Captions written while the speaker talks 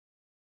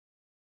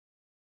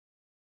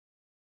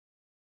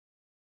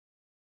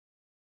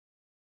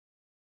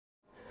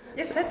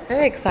Yes, that's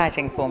very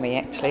exciting for me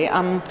actually.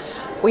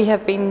 We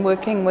have been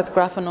working with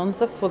Graf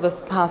for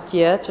this past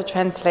year to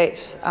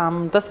translate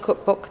this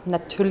cookbook,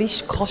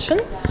 Natürlich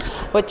Kochen,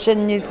 which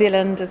in New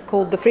Zealand is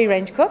called The Free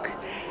Range Cook.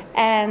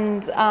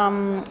 And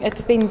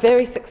it's been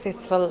very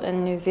successful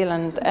in New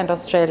Zealand and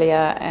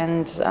Australia,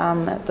 and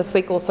this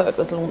week also it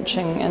was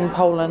launching in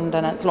Poland,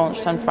 and it's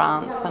launched in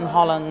France and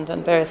Holland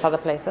and various other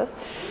places.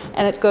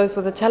 And it goes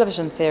with a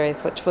television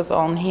series which was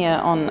on here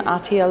on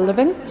RTL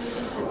Living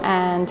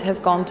and has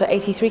gone to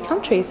 83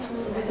 countries.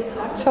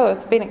 So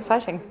it's been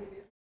exciting.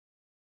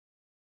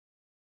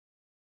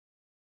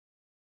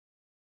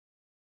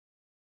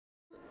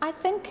 I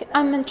think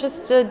I'm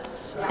interested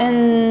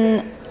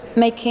in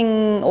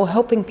making or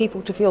helping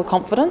people to feel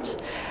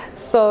confident.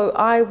 So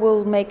I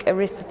will make a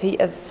recipe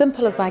as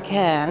simple as I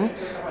can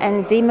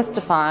and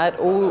demystify it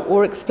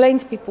or explain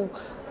to people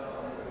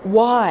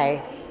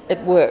why it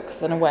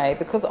works in a way,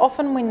 because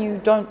often when you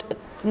don't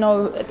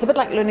know, it's a bit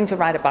like learning to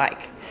ride a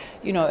bike.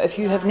 You know, if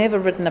you have never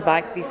ridden a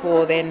bike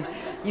before, then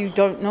you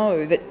don't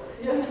know that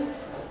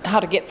how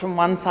to get from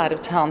one side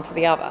of town to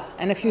the other.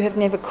 And if you have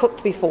never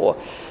cooked before,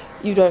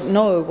 you don't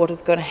know what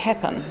is going to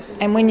happen.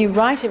 And when you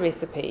write a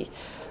recipe,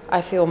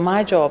 I feel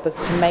my job is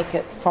to make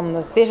it from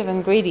the set of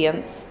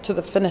ingredients to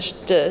the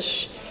finished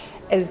dish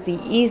as the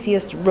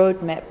easiest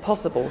roadmap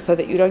possible so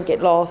that you don't get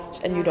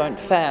lost and you don't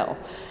fail.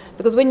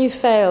 Because when you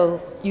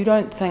fail, you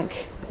don't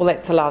think, well,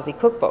 that's a lousy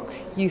cookbook.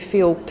 You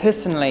feel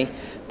personally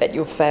that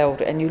you've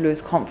failed and you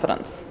lose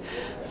confidence.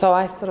 So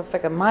I sort of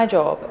figure my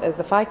job is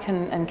if I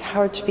can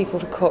encourage people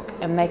to cook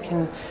and they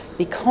can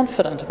be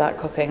confident about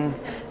cooking,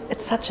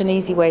 it's such an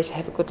easy way to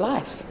have a good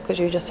life, because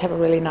you just have a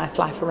really nice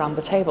life around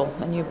the table,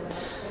 and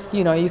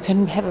you know, you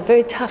can have a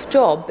very tough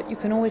job, but you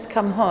can always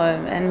come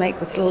home and make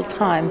this little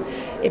time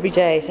every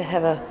day to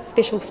have a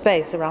special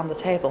space around the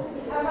table.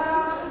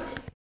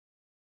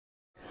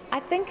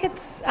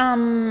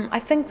 I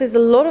think there's a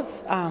lot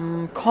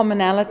of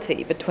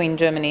commonality between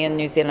Germany and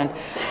New Zealand,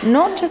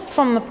 not just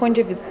from the point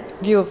of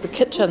view of the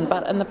kitchen,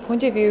 but in the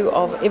point of view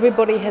of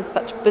everybody has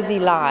such busy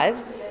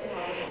lives,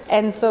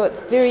 and so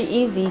it's very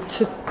easy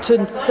to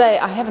say,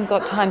 I haven't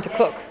got time to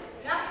cook.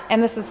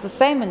 And this is the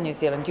same in New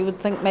Zealand. You would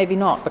think maybe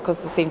not,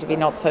 because there seem to be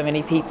not so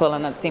many people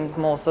and it seems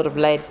more sort of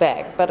laid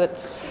back. But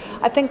it's,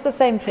 I think, the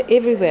same for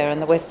everywhere in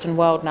the Western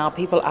world now.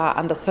 People are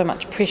under so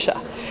much pressure.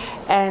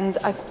 And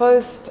I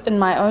suppose in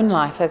my own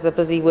life as a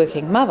busy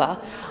working mother,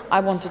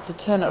 I wanted to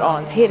turn it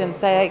on its head and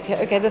say,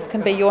 okay, this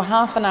can be your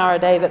half an hour a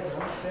day that's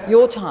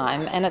your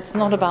time, and it's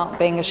not about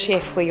being a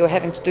chef where you're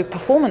having to do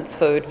performance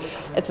food.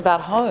 It's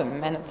about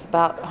home, and it's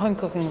about home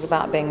cooking is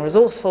about being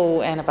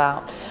resourceful and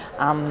about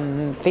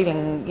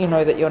feeling, you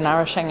know, that you're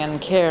nourishing and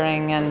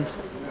caring and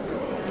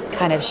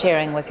kind of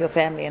sharing with your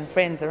family and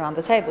friends around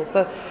the table.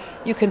 So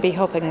you can be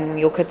helping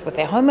your kids with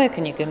their homework,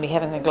 and you can be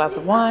having a glass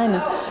of wine,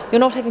 and you're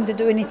not having to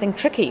do anything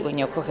tricky when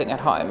you're cooking at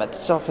home.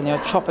 It's often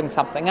you're chopping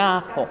something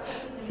up or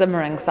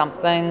simmering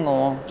something,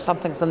 or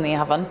something's in the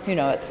oven. You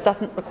know, it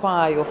doesn't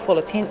require your full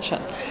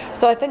attention.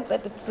 So I think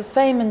that it's the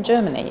same in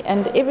Germany,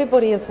 and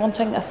everybody is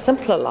wanting a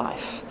simpler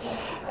life.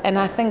 And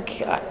I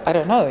think, I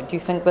don't know, do you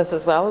think this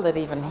as well, that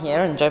even here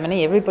in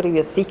Germany, everybody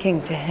is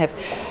seeking to have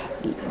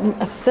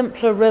a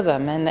simpler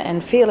rhythm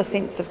and feel a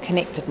sense of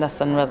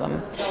connectedness and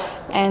rhythm?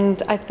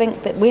 And I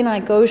think that when I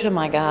go to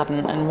my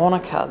garden in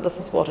Wanaka, this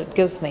is what it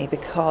gives me,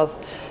 because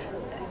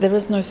there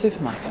is no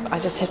supermarket. I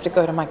just have to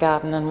go to my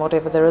garden, and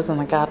whatever there is in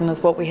the garden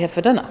is what we have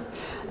for dinner.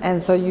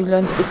 And so you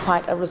learn to be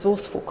quite a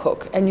resourceful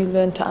cook, and you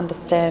learn to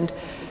understand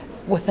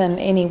within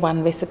any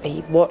one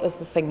recipe what is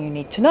the thing you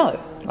need to know.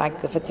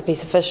 Like if it's a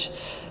piece of fish,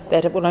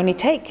 that it will only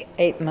take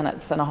 8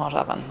 minutes in a hot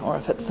oven, or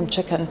if it's some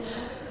chicken,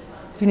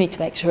 you need to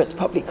make sure it's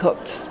properly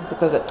cooked,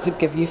 because it could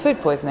give you food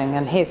poisoning,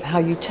 and here's how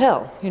you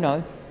tell, you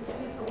know.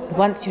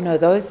 Once you know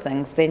those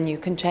things, then you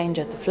can change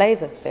the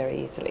flavours very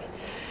easily.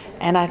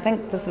 And I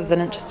think this is an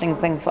interesting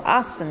thing for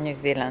us in New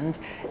Zealand,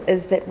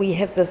 is that we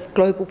have this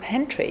global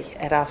pantry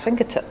at our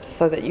fingertips,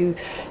 so that you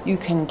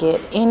can get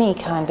any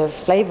kind of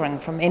flavouring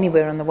from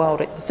anywhere in the world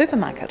at the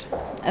supermarket.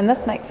 And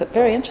this makes it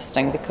very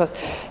interesting, because,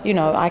 you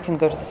know, I can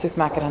go to the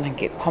supermarket and I can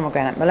get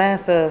pomegranate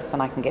molasses,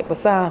 and I can get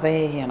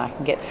wasabi, and I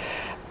can get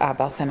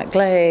balsamic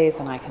glaze,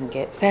 and I can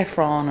get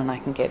saffron, and I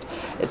can get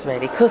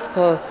Israeli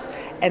couscous.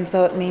 And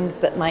so it means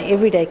that my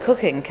everyday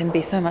cooking can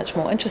be so much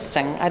more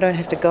interesting. I don't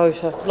have to go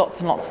to lots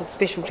and lots of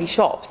specialty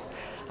shops.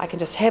 I can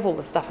just have all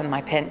the stuff in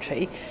my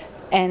pantry,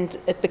 and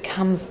it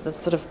becomes the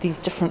sort of these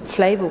different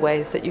flavour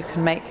ways that you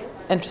can make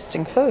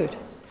interesting food.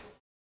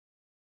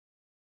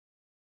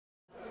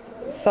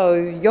 So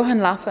Johann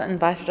Lafer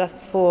invited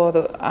us for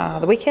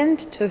the weekend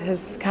to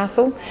his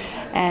castle,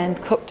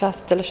 and cooked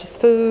us delicious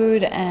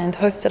food and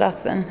hosted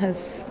us in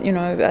his, you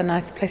know, a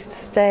nice place to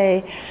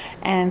stay.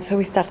 And so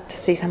we started to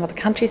see some of the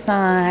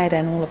countryside,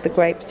 and all of the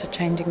grapes are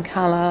changing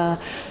colour.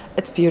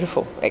 It's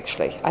beautiful,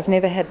 actually. I've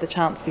never had the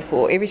chance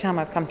before. Every time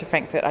I've come to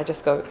Frankfurt, I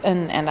just go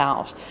in and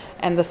out.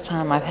 And this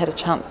time I've had a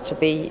chance to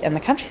be in the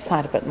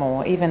countryside a bit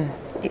more. Even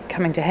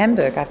coming to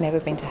Hamburg, I've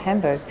never been to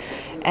Hamburg.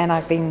 And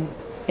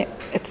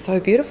it's so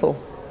beautiful.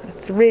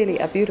 It's really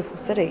a beautiful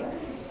city.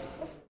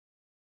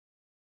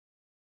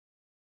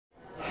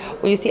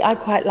 Well, you see, I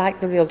quite like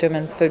the real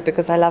German food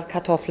because I love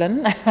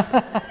Kartoffeln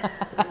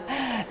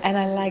and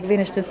I like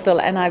Wiener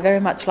Schnitzel, and I very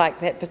much like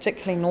that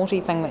particularly naughty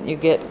thing that you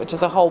get, which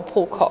is a whole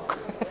pork hock.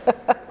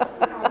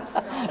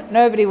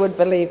 Nobody would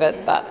believe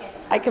it, but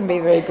I can be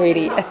very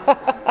greedy.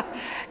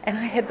 And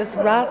I had this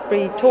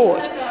raspberry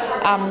torte.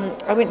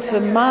 I went to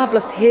a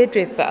marvellous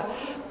hairdresser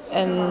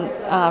in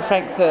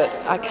Frankfurt.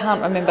 I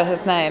can't remember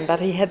his name, but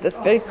he had this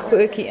very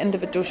quirky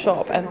individual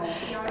shop,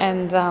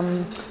 and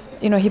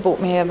you know, he bought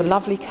me a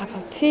lovely cup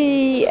of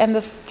tea and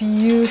this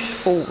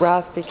beautiful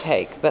raspberry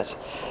cake that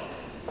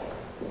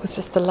was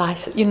just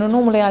delighted. You know,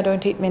 normally I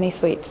don't eat many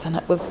sweets, and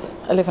it was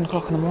 11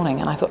 o'clock in the morning,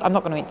 and I thought, I'm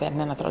not going to eat that,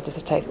 and then I thought I'd just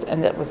have a taste,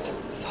 and it was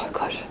so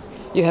good.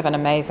 You have an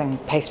amazing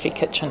pastry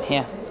kitchen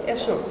here. Yeah,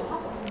 sure.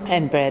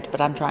 And bread,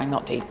 but I'm trying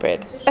not to eat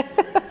bread.